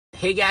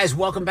Hey guys,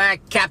 welcome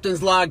back.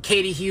 Captain's Log,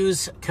 Katie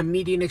Hughes,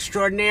 comedian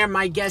extraordinaire,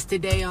 my guest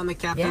today on the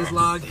Captain's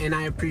Log, and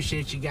I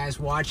appreciate you guys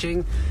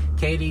watching.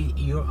 Katie,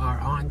 you are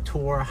on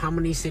tour. How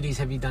many cities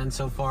have you done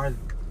so far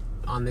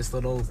on this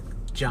little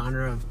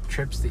genre of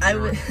trips that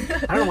you're on?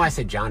 I don't know why I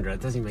said genre.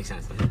 It doesn't even make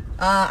sense.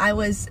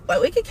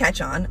 We could catch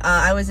on.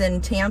 I was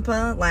in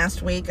Tampa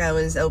last week. I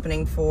was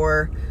opening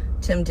for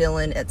Tim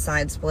Dillon at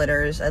Side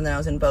Splitters, and then I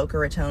was in Boca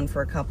Raton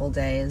for a couple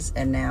days,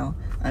 and now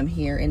I'm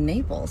here in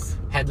Naples.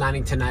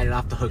 Headlining tonight at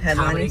Off the Hook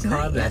Comedy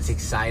Club. That's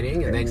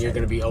exciting. And then you're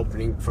going to be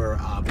opening for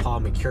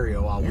Paul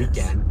Mercurio all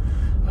weekend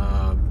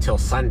till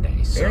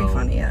Sunday. So very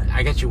funny, yeah.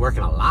 I guess you're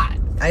working a lot.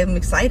 I'm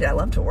excited. I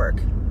love to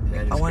work.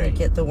 I want to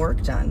get the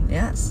work done,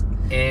 yes.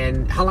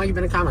 And how long have you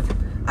been a comic?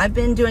 I've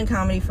been doing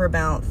comedy for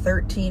about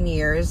 13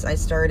 years. I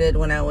started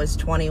when I was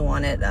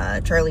 21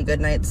 at Charlie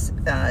Goodnight's.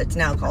 It's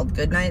now called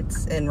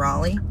Goodnight's in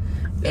Raleigh.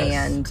 Yes.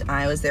 And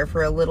I was there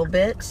for a little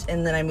bit,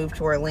 and then I moved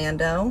to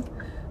Orlando.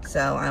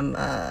 So I'm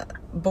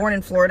born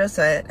in Florida,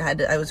 so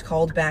I was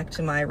called back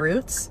to my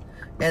roots.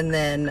 And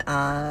then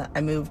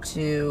I moved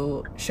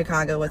to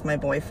Chicago with my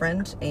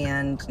boyfriend,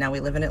 and now we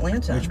live in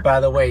Atlanta. Which, by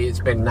the way, it's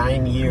been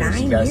 9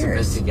 years you guys have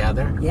been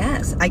together.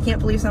 Yes. I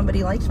can't believe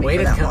somebody likes me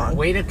for that long.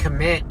 Way to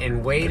commit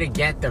and way to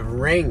get the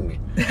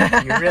ring.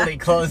 You really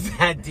closed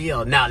that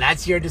deal. No,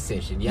 that's your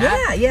decision,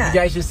 yeah? Yeah. You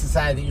guys just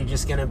decided that you're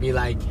just going to be,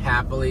 like,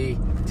 happily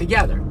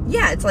together.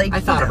 Yeah, it's like... I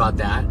thought about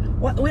that.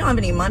 Well, we don't have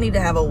any money to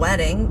have a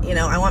wedding. You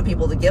know, I want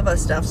people to give us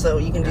stuff, so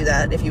you can do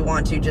that if you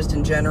want to, just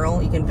in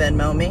general. You can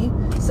Venmo me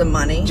some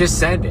money. Just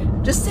send it.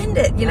 Just send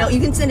it. You know, you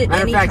can send it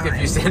anytime. Matter of fact,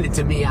 if you send it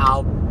to me,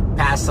 I'll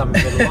pass some of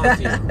it along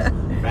to you.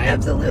 Right?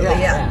 Absolutely,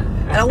 yeah.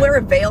 And I'll wear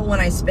a veil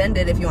when I spend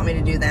it if you want me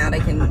to do that. I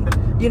can,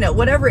 you know,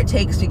 whatever it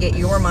takes to get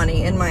your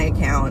money in my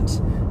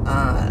account.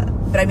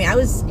 But I mean,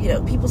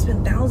 people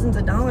spend thousands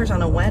of dollars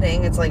on a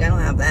wedding. It's like, I don't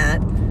have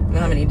that. I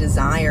don't have any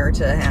desire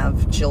to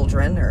have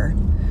children or...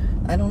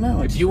 I don't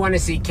know. If you want to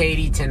see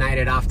Katie tonight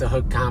at Off the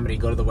Hook Comedy,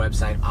 go to the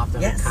website,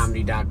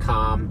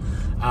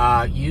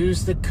 offthehookcomedy.com.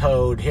 Use the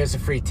code, here's a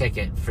free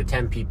ticket for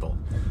 10 people,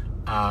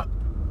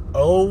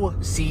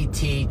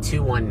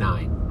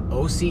 OCT219.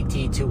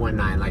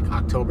 OCT219, like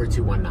October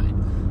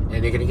 219.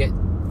 And they're going to get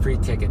free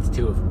tickets,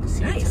 2 of them, to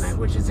see it tonight,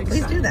 which is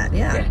exciting. Please do that,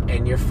 yeah.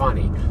 And you're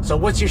funny. So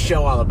what's your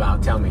show all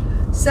about? Tell me.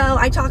 So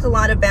I talk a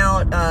lot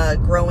about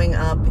growing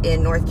up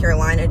in North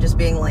Carolina, just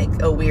being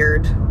like a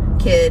weird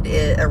kid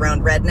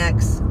around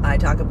rednecks. I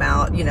talk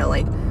about, you know,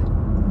 like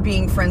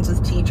being friends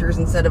with teachers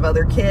instead of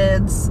other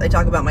kids. I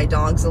talk about my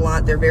dogs a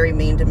lot. They're very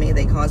mean to me.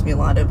 They cause me a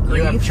lot of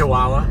grief. You have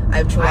Chihuahua? I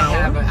have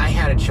Chihuahua. I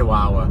had a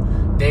Chihuahua.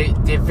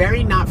 They're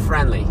very not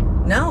friendly.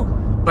 No.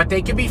 But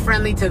they can be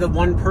friendly to the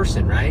one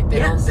person, right? They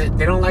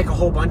don't like a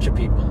whole bunch of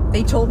people.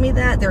 They told me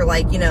that. They're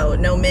like, you know,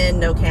 no men,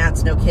 no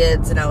cats, no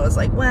kids. And I was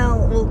like,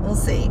 well, we'll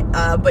see.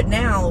 But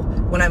now,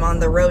 when I'm on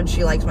the road,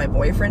 she likes my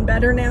boyfriend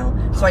better now.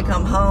 So I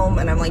come home,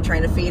 and I'm like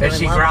trying to feed her. Does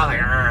she growl like,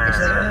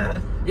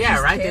 yeah,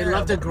 she's right? terrible. They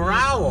love to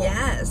growl.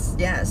 Yes.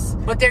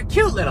 But they're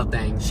cute little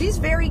things. She's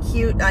very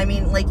cute. I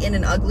mean, like, in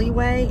an ugly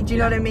way. Do you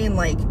know what I mean?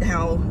 Like,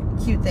 how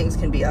cute things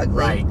can be ugly.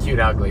 Right, cute,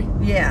 ugly.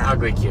 Yeah.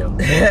 Ugly, cute.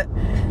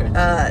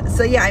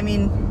 So, yeah, I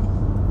mean...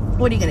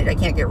 What are you gonna do? I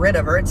can't get rid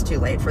of her. It's too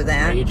late for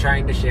that. Are you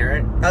trying to share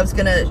it? This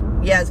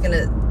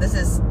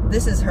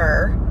is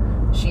her.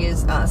 She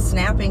is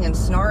snapping and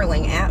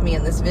snarling at me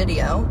in this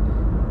video.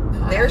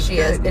 There she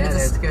is. Yeah,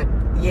 that's good.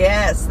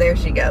 Yes, there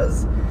she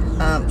goes.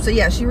 So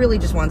yeah, she really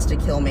just wants to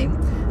kill me.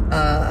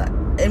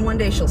 And one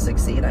day she'll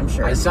succeed, I'm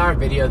sure. I saw a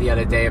video the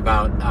other day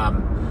about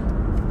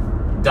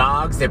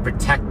dogs that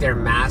protect their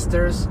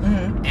masters,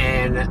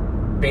 and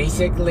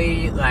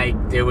basically,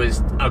 like, there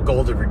was a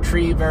golden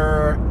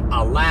retriever,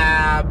 a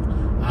lab,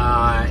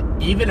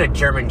 even a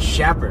German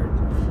Shepherd,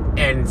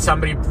 and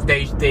somebody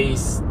they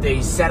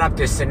set up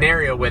this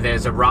scenario where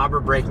there's a robber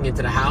breaking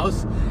into the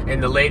house,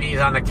 and the lady is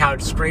on the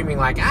couch screaming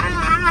like,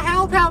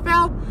 help,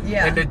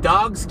 yeah, and the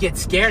dogs get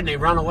scared and they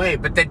run away,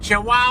 but the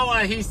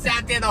Chihuahua, he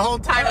sat there the whole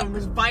time and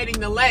was biting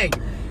the leg.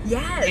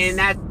 Yes. And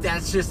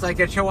that's just like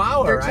a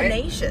Chihuahua. They're right?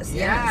 Tenacious.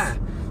 Yeah. Yes.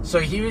 So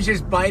he was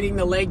just biting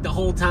the leg the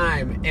whole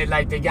time, and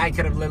like the guy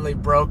could have literally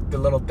broke the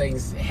little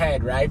thing's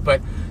head, right?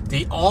 But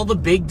all the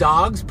big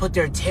dogs put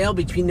their tail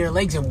between their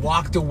legs and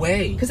walked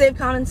away because they have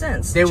common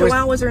sense.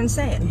 Chihuahuas are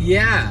insane.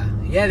 Yeah,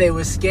 they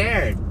were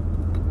scared.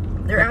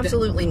 They're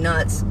absolutely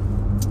nuts,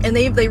 and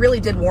they really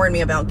did warn me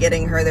about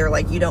getting her. They're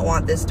like, you don't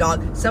want this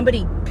dog.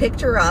 Somebody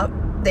picked her up.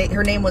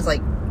 Her name was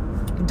like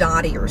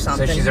Dottie or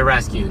something. So she's a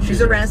rescue.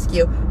 She's a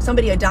rescue.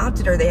 Somebody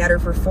adopted her. They had her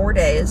for 4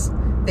 days.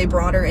 They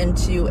brought her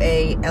into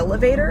an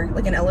elevator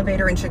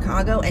in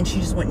Chicago, and she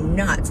just went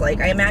nuts.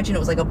 Like, I imagine it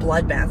was like a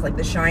bloodbath, like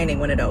The Shining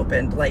when it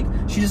opened. Like,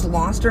 she just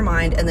lost her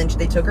mind, and then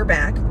they took her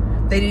back.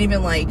 They didn't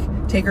even, like,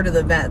 take her to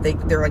the vet.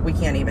 They're like, we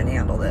can't even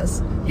handle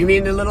this. You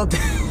mean the little...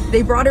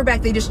 They brought her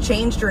back. They just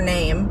changed her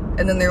name,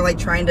 and then they're, like,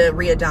 trying to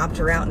re-adopt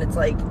her out, and it's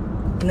like...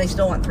 And they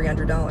still want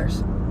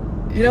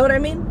 $300. You know what I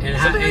mean?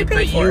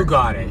 But you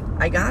got it.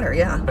 I got her,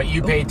 yeah. But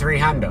you paid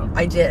 $300.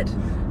 I did.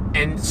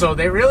 And so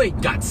they really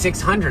got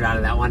 $600 out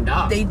of that one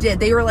dog. They did.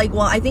 They were like,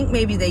 well, I think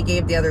maybe they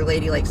gave the other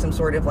lady like some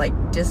sort of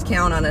like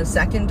discount on a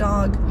second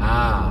dog.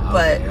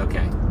 Okay,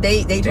 okay.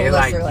 They told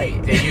us they're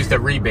like they used a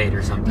rebate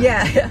or something.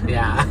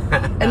 Yeah.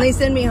 And they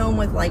send me home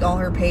with like all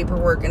her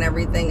paperwork and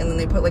everything, and then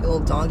they put like a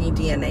little doggy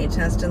DNA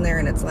test in there,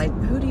 and it's like,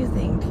 who do you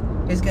think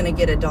is going to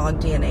get a dog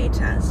DNA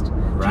test?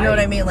 Do you know what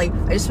I mean? Like,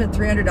 I just spent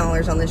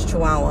 $300 on this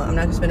Chihuahua. I'm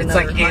not going to spend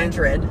another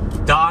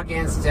 $100.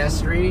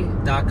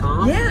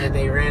 Dogancestry.com. Yeah. And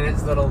they ran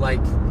its little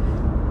like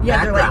background.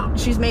 They're like,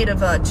 she's made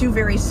of 2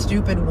 very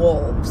stupid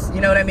wolves.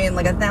 You know what I mean?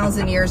 Like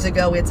 1,000 years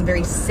ago, we had some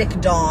very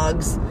sick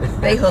dogs.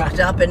 They hooked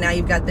up, and now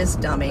you've got this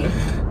dummy.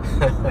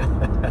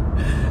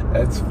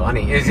 That's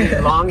funny. Is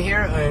it long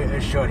hair or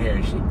short hair?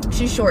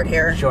 She's short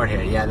hair. Short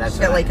hair, yeah. That's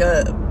she's got like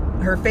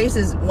her face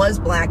was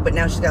black, but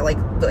now she's got like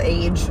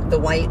the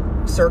white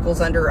circles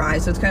under her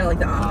eyes, so it's kind of like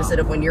the opposite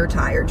of when you're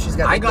tired. She's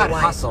got like, I got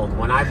hustled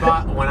when I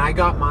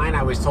got mine.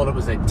 I was told it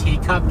was a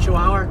teacup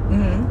Chihuahua.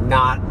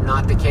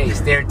 Not the case.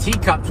 They're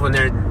teacups when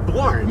they're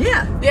born.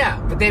 Yeah,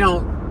 but they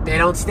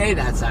don't stay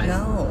that size.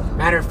 No.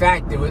 Matter of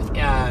fact, it was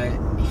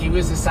he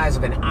was the size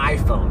of an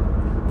iPhone.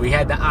 We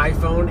had the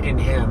iPhone and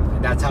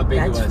him. That's how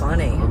big he was. That's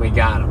funny. When we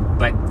got him,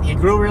 but he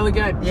grew really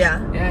good. Yeah.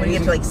 When you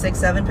get to like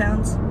 6-7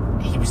 pounds.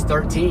 He was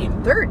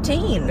 13.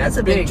 13. That's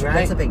a big, right?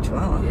 That's a big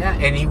Chihuahua. Yeah,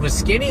 and he was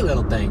skinny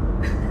little thing.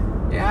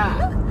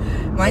 Yeah.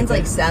 Mine's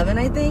like 7,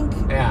 I think.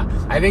 Yeah.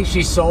 I think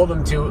she sold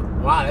him to...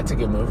 Wow, that's a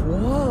good move.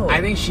 Whoa.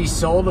 I think she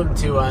sold him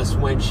to us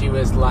when he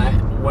was like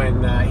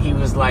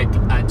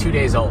 2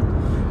 days old.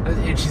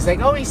 And she's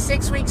like, oh, he's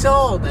 6 weeks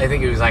old. I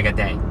think it was like a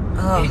day.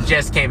 Oh. He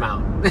just came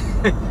out.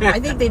 I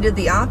think they did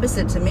the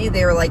opposite to me.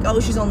 They were like, oh,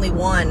 she's only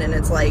 1, and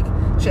it's like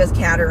she has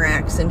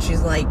cataracts, and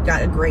she's like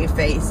got a gray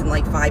face in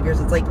like 5 years.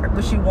 It's like,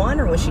 was she 1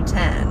 or was she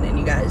 10? And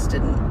you guys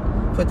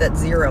didn't put that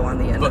 0 on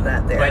the end of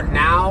that there. But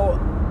now,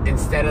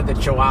 instead of the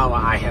Chihuahua,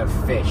 I have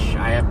fish.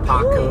 I have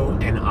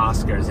Pacu and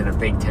Oscars in a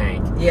big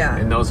tank. Yeah.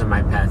 And those are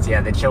my pets.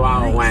 Yeah, the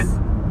Chihuahua went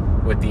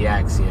with the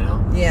X, you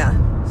know? Yeah.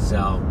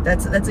 So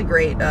that's a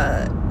great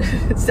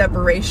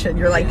separation.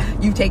 You're like,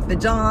 you take the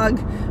dog.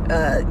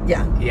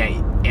 Yeah.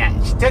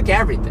 She took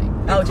everything.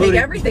 Oh, take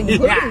everything,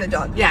 including the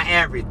dog. Yeah,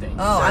 everything.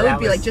 Oh, so I would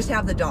be like, just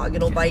have the dog.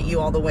 It'll bite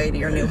you all the way to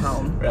your new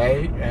home.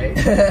 Right.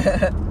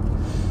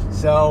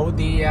 So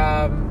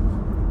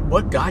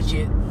what got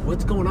you?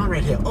 What's going on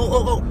right here?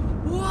 Oh!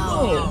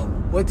 Whoa!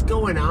 What's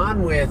going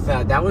on with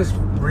that? Was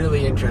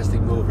really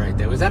interesting move right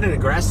there. Was that an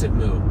aggressive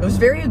move? It was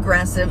very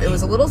aggressive. It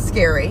was a little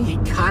scary. He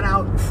cut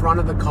out in front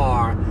of the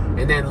car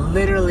and then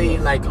literally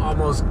like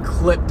almost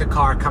clipped the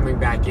car coming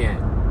back in.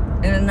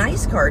 And a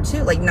nice car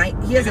too. Like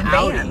he has a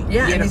van. Audi.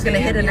 Yeah, and he's going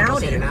to hit an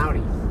Audi. Hit an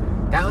Audi.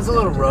 That was a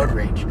little road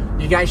rage.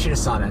 You guys should have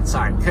saw that.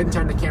 Sorry, couldn't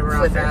turn the camera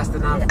on fast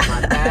enough.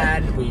 My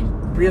bad. We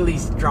really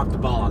dropped the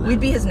ball on that.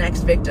 We'd be his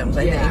next victims,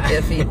 I think,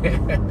 if he.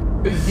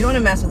 You don't want to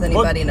mess with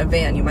anybody in a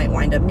van. You might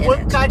wind up in it.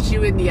 What got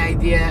you in the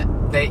idea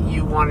that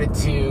you wanted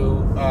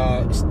to...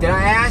 I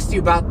asked you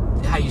about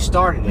how you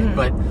started it,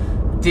 but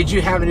did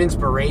you have an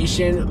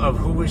inspiration of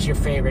who was your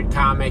favorite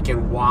comic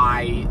and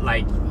why,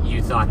 like,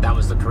 you thought that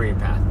was the career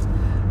path?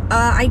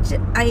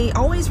 I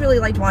always really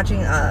liked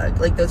watching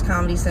like those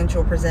Comedy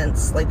Central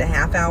presents, like the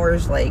half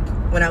hours, like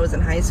when I was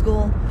in high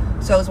school.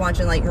 So I was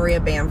watching like Maria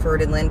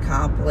Bamford and Lynn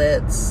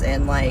Koplitz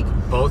and like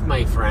both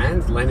my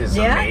friends. Lynn is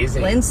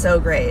amazing. Lynn's so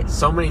great.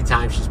 So many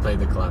times she's played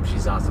the club.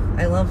 She's awesome.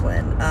 I love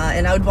Lynn,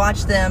 and I would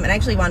watch them, and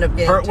actually wound up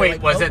getting.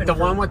 Wait, was it the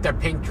one with the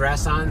pink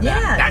dress on?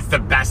 Yeah, that's the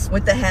best.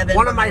 With the heaven.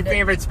 One of my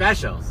favorite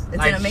specials.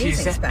 It's an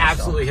amazing she's special.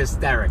 Absolutely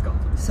hysterical.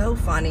 So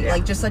funny,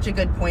 like just such a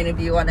good point of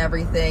view on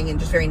everything, and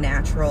just very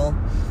natural.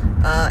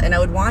 And I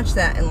would watch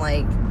that, and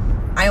like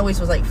I always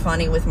was like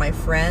funny with my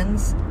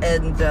friends,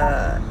 and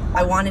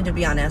I wanted to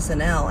be on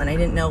SNL, and I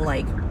didn't know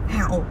like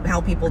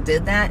how people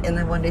did that. And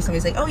then one day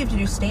somebody's like, "Oh, you have to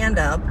do stand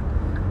up,"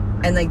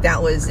 and like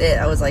that was it.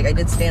 I was like, I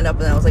did stand up,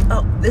 and I was like,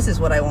 "Oh, this is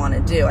what I want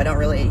to do." I don't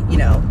really,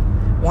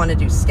 want to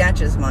do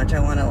sketches much. I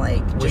want to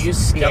like. Were you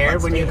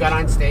scared when you got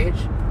on stage?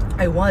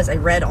 I was. I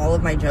read all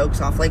of my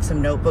jokes off like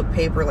some notebook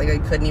paper. Like I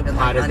couldn't even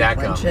like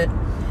unclench it.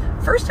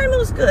 First time it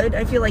was good.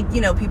 I feel like,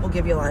 people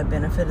give you a lot of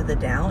benefit of the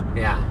doubt.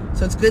 Yeah.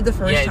 So it's good the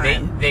first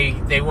time.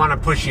 They want to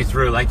push you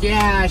through. Like,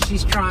 yeah,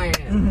 she's trying.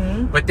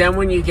 Mm-hmm. But then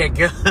when you get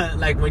good,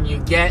 like when you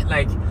get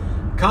like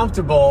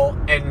comfortable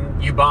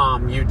and you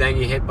bomb, then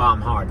you hit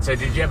bomb hard. So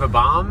did you ever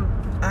bomb?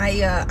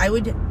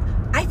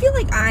 I feel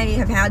like I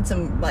have had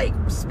some like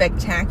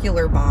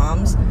spectacular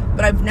bombs,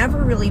 but I've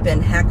never really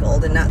been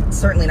heckled, and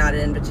certainly not an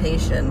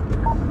invitation.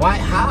 Why?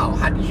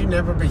 How did you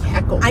never be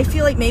heckled? I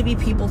feel like maybe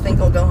people think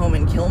I'll go home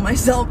and kill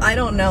myself. I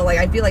don't know. Like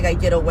I feel like I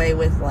get away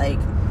with like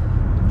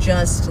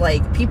just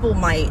like people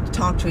might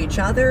talk to each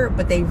other,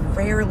 but they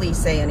rarely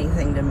say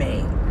anything to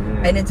me.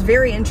 And it's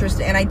very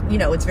interesting, and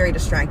it's very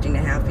distracting to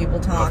have people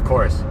talk. Of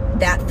course.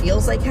 That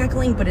feels like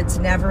heckling, but it's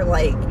never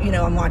like,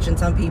 I'm watching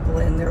some people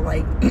and they're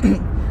like,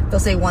 they'll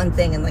say one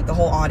thing and like the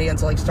whole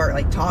audience will like start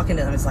like talking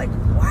to them. It's like,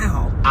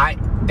 wow.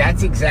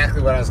 That's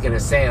exactly what I was going to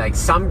say. Like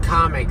some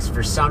comics,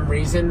 for some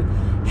reason,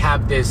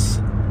 have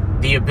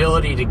the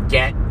ability to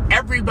get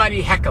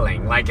everybody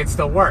heckling, like it's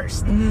the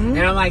worst. And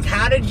I'm like,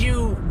 how did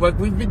you, like,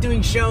 we've been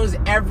doing shows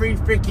every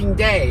freaking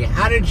day.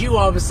 How did you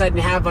all of a sudden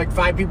have like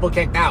 5 people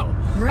kicked out?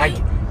 Right.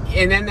 Like,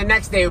 and then the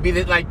next day it would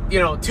be like,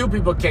 2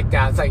 people kicked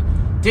out. It's like,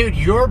 dude,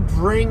 you're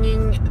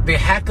bringing the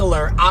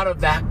heckler out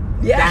of that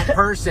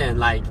person.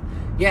 Like,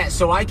 yeah,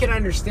 so I can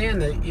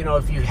understand that,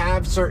 if you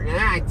have certain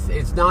acts,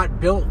 it's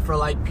not built for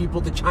like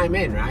people to chime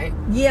in, right?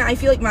 Yeah, I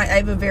feel like I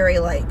have a very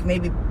like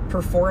maybe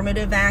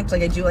performative act.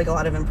 Like I do like a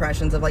lot of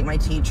impressions of like my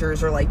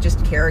teachers or like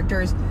just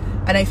characters.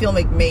 And I feel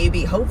like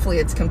hopefully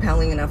it's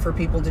compelling enough for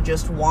people to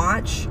just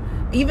watch.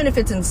 Even if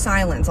it's in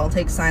silence, I'll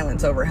take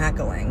silence over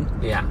heckling.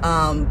 Yeah.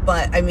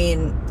 But I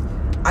mean,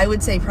 I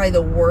would say probably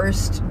the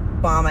worst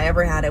bomb I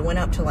ever had, I went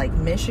up to like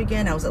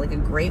Michigan. I was at like a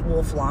Great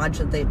Wolf Lodge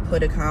that they'd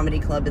put a comedy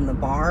club in the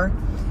bar.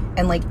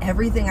 And like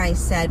everything I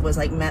said was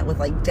like met with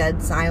like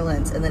dead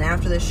silence. And then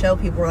after the show,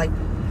 people were like,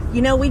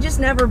 we just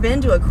never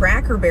been to a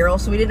Cracker Barrel,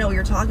 so we didn't know what you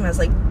were talking about. I was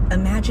like,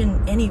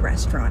 imagine any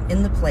restaurant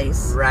in the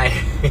place. Right.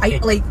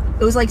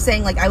 It was like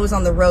saying like I was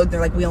on the road. They're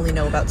like, we only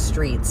know about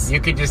streets. You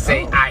could just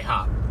say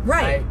IHOP.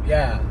 Right.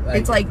 Yeah.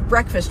 It's like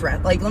breakfast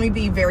restaurant. Like, let me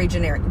be very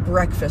generic.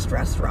 Breakfast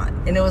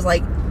restaurant. And it was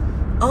like,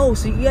 oh,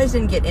 so you guys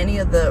didn't get any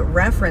of the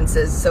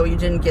references, so you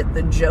didn't get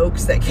the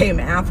jokes that came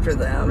after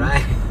them.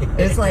 Right.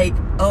 It's like,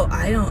 oh,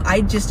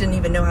 I just didn't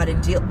even know how to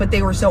deal. But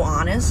they were so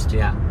honest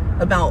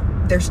about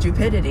their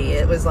stupidity.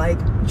 It was like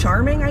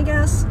charming, I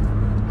guess.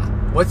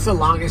 What's the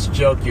longest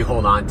joke you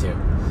hold on to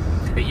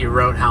that you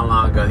wrote how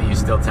long ago that you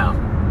still tell?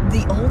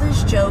 The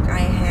oldest joke I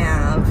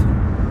have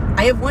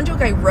one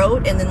joke I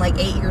wrote, and then like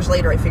 8 years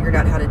later I figured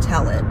out how to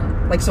tell it.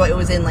 Like, so it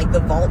was in like the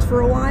vault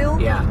for a while.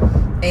 Yeah.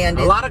 And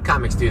a lot of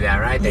comics do that,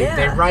 right?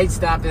 They write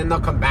stuff, and then they'll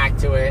come back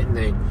to it, and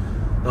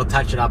they'll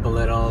touch it up a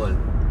little.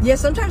 And yeah,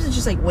 sometimes it's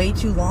just like way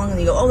too long, and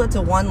you go, oh, that's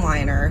a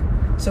one-liner.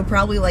 So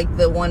probably like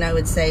the one I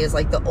would say is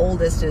like the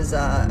oldest is,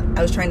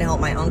 I was trying to help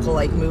my uncle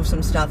like move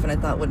some stuff, and I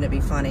thought, wouldn't it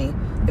be funny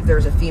if there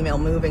was a female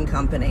moving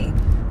company?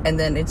 And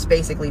then it's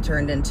basically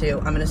turned into,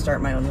 I'm going to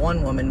start my own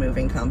one-woman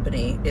moving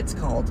company. It's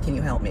called, Can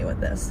You Help Me With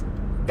This?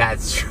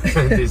 That's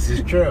true. This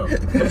is true.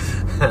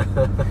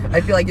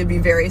 I feel like it'd be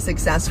very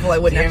successful. I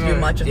wouldn't have to do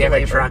much of the labor. Do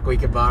you have a truck we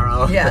could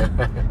borrow? Yeah.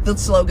 The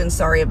slogan,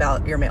 sorry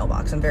about your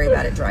mailbox. I'm very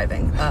bad at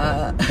driving.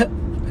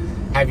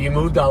 Have you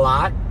moved a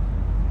lot?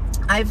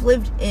 I've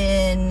lived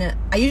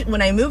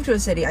when I move to a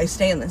city, I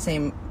stay in the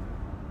same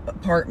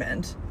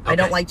apartment. Okay. I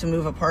don't like to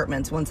move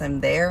apartments once I'm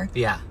there.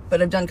 Yeah.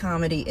 But I've done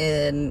comedy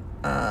in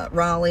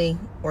Raleigh,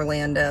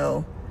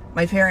 Orlando.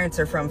 My parents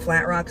are from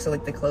Flat Rock, so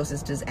like the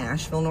closest is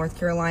Asheville, North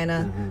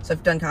Carolina. So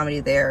I've done comedy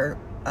there,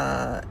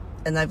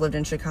 and I've lived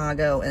in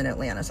Chicago and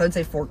Atlanta. So I'd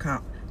say 4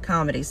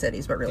 comedy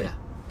cities, but really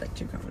like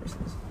 2 comedy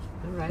cities.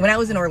 All right. When I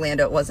was in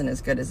Orlando, it wasn't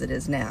as good as it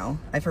is now.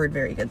 I've heard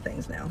very good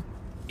things now.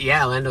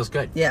 Yeah, Orlando's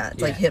good. Yeah,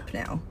 it's like hip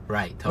now.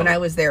 Right, totally. When I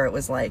was there, it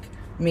was like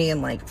me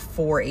and like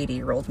 4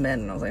 80-year-old men,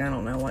 and I was like, I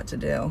don't know what to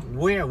do.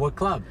 Where? What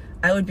club?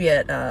 I would be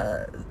at,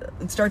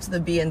 it starts with a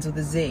B, ends with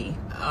a Z.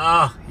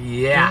 Oh,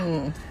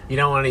 yeah. You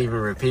don't want to even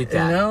repeat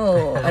that.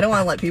 No, I don't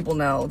want to let people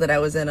know that I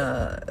was in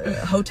a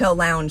hotel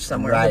lounge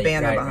somewhere with a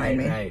banner behind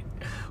me. Right.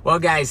 Well,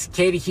 guys,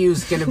 Katie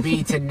Hughes is going to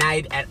be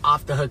tonight at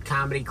Off the Hook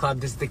Comedy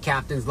Club. This is the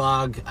Captain's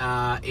Log.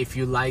 If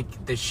you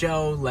like the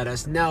show, let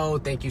us know.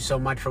 Thank you so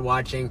much for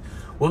watching.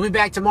 We'll be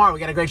back tomorrow. We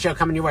got a great show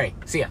coming your way.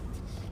 See ya.